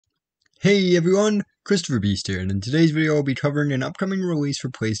Hey everyone, Christopher Beast here, and in today's video I'll be covering an upcoming release for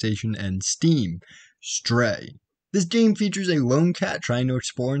PlayStation and Steam, Stray. This game features a lone cat trying to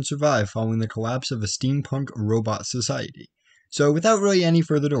explore and survive following the collapse of a steampunk robot society. So without really any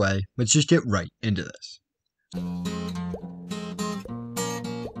further delay, let's just get right into this.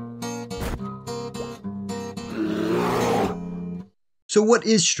 So what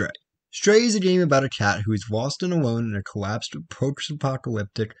is Stray? Stray is a game about a cat who is lost and alone in a collapsed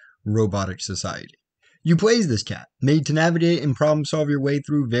post-apocalyptic robotic society. You play as this cat, made to navigate and problem solve your way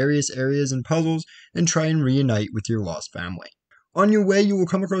through various areas and puzzles and try and reunite with your lost family. On your way, you will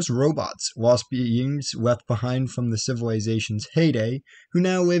come across robots, lost beings left behind from the civilization's heyday, who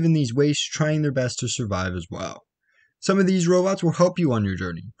now live in these wastes trying their best to survive as well. Some of these robots will help you on your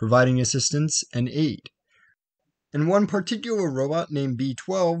journey, providing assistance and aid. And one particular robot named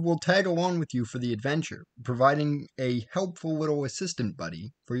B12 will tag along with you for the adventure, providing a helpful little assistant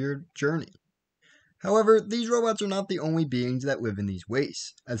buddy for your journey. However, these robots are not the only beings that live in these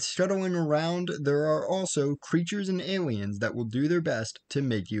wastes. As scuttling around, there are also creatures and aliens that will do their best to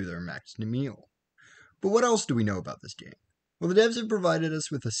make you their next meal. But what else do we know about this game? Well, the devs have provided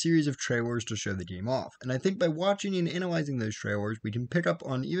us with a series of trailers to show the game off, and I think by watching and analyzing those trailers, we can pick up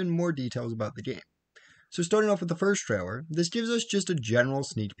on even more details about the game. So starting off with the first trailer, this gives us just a general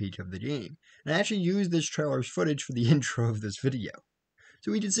sneak peek of the game, and I actually used this trailer's footage for the intro of this video.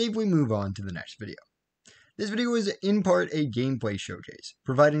 So we can safely move on to the next video. This video is in part a gameplay showcase,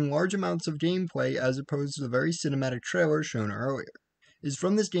 providing large amounts of gameplay as opposed to the very cinematic trailer shown earlier. It is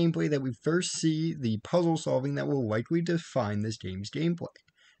from this gameplay that we first see the puzzle solving that will likely define this game's gameplay.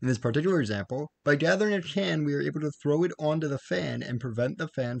 In this particular example, by gathering a can, we are able to throw it onto the fan and prevent the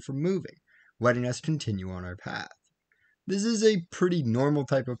fan from moving, letting us continue on our path. This is a pretty normal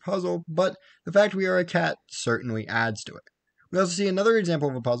type of puzzle, but the fact we are a cat certainly adds to it. We also see another example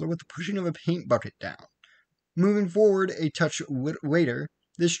of a puzzle with the pushing of a paint bucket down. Moving forward a touch later,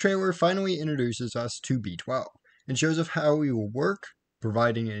 this trailer finally introduces us to B12 and shows us how it will work,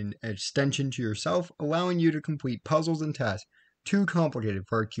 providing an extension to yourself, allowing you to complete puzzles and tasks too complicated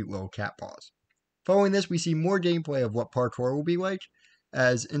for our cute little cat paws. Following this, we see more gameplay of what parkour will be like,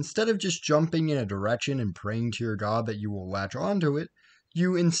 as instead of just jumping in a direction and praying to your god that you will latch onto it,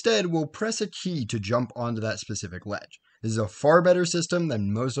 you instead will press a key to jump onto that specific ledge. This is a far better system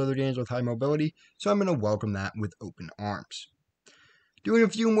than most other games with high mobility, so I'm going to welcome that with open arms. Doing a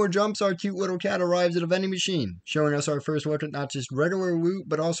few more jumps, our cute little cat arrives at a vending machine, showing us our first look at not just regular loot,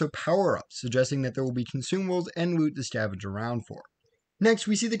 but also power-ups, suggesting that there will be consumables and loot to scavenge around for. Next,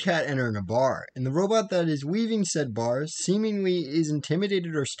 we see the cat entering a bar, and the robot that is leaving said bar seemingly is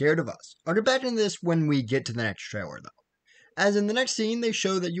intimidated or scared of us. I'll get back into this when we get to the next trailer, though. As in the next scene, they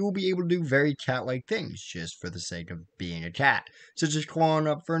show that you will be able to do very cat-like things, just for the sake of being a cat, such as clawing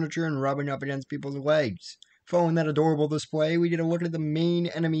up furniture and rubbing up against people's legs. Following that adorable display, we get a look at the main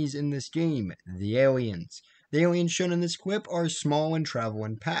enemies in this game, the aliens. The aliens shown in this clip are small and travel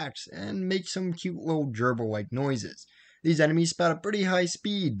in packs, and make some cute little gerbil-like noises. These enemies spout at pretty high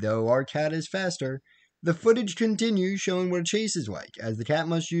speed, though our cat is faster. The footage continues showing what a chase is like, as the cat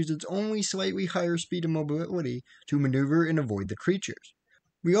must use its only slightly higher speed and mobility to maneuver and avoid the creatures.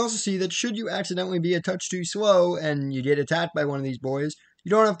 We also see that should you accidentally be a touch too slow and you get attacked by one of these boys, you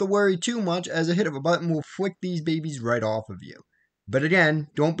don't have to worry too much, as a hit of a button will flick these babies right off of you. But again,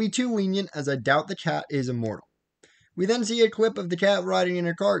 don't be too lenient, as I doubt the cat is immortal. We then see a clip of the cat riding in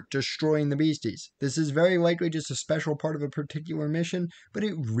a cart, destroying the beasties. This is very likely just a special part of a particular mission, but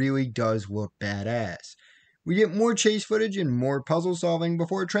it really does look badass. We get more chase footage and more puzzle solving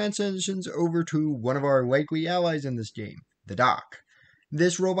before it transitions over to one of our likely allies in this game, the Doc.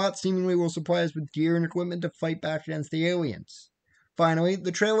 This robot seemingly will supply us with gear and equipment to fight back against the aliens. Finally,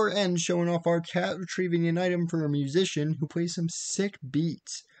 the trailer ends showing off our cat retrieving an item from a musician who plays some sick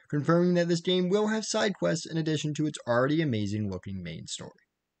beats, confirming that this game will have side quests in addition to its already amazing looking main story.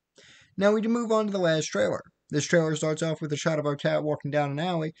 Now we can move on to the last trailer. This trailer starts off with a shot of our cat walking down an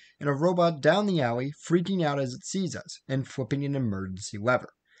alley, and a robot down the alley freaking out as it sees us, and flipping an emergency lever.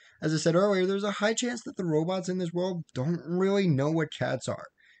 As I said earlier, there's a high chance that the robots in this world don't really know what cats are,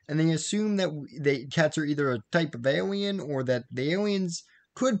 and they assume that cats are either a type of alien, or that the aliens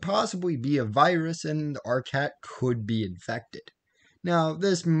could possibly be a virus, and our cat could be infected. Now,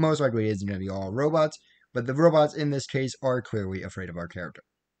 this most likely isn't going to be all robots, but the robots in this case are clearly afraid of our character.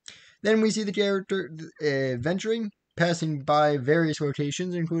 Then we see the character venturing, passing by various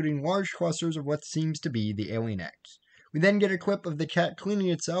locations, including large clusters of what seems to be the alien eggs. We then get a clip of the cat cleaning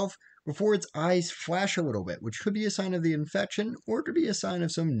itself before its eyes flash a little bit, which could be a sign of the infection, or it could be a sign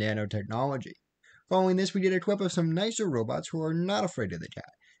of some nanotechnology. Following this, we get a clip of some nicer robots who are not afraid of the cat,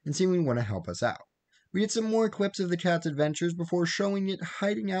 and seeming to want to help us out. We get some more clips of the cat's adventures before showing it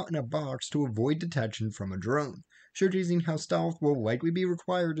hiding out in a box to avoid detection from a drone, showcasing how stealth will likely be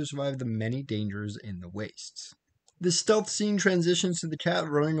required to survive the many dangers in the wastes. The stealth scene transitions to the cat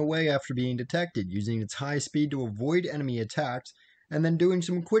running away after being detected, using its high speed to avoid enemy attacks, and then doing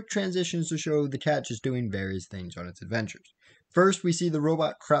some quick transitions to show the cat just doing various things on its adventures. First, we see the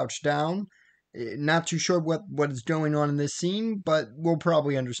robot crouch down. Not too sure what is going on in this scene, but we'll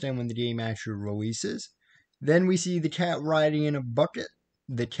probably understand when the game actually releases. Then we see the cat riding in a bucket,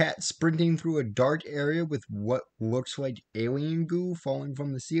 the cat sprinting through a dark area with what looks like alien goo falling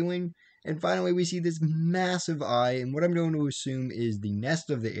from the ceiling, and finally we see this massive eye in what I'm going to assume is the nest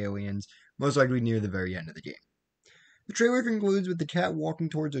of the aliens, most likely near the very end of the game. The trailer concludes with the cat walking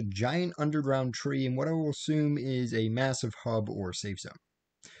towards a giant underground tree in what I will assume is a massive hub or safe zone.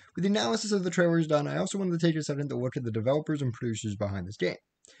 With the analysis of the trailers done, I also wanted to take a second to look at the developers and producers behind this game.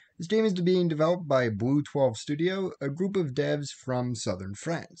 This game is being developed by Blue 12 Studio, a group of devs from southern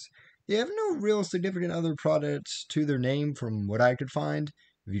France. They have no real significant other products to their name from what I could find.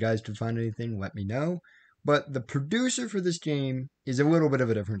 If you guys could find anything, let me know. But the producer for this game is a little bit of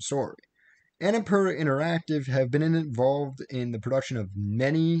a different story. Annapurna Interactive have been involved in the production of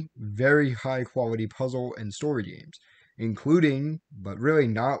many very high quality puzzle and story games, including, but really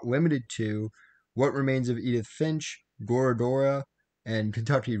not limited to, What Remains of Edith Finch, Gorodora, and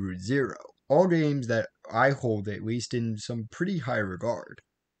Kentucky Route Zero. All games that I hold at least in some pretty high regard.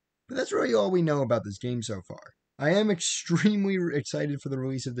 But that's really all we know about this game so far. I am extremely excited for the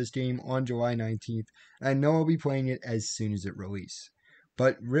release of this game on July 19th, and I know I'll be playing it as soon as it releases.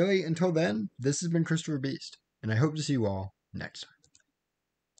 But really, until then, this has been Christopher Beast, and I hope to see you all next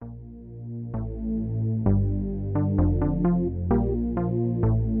time.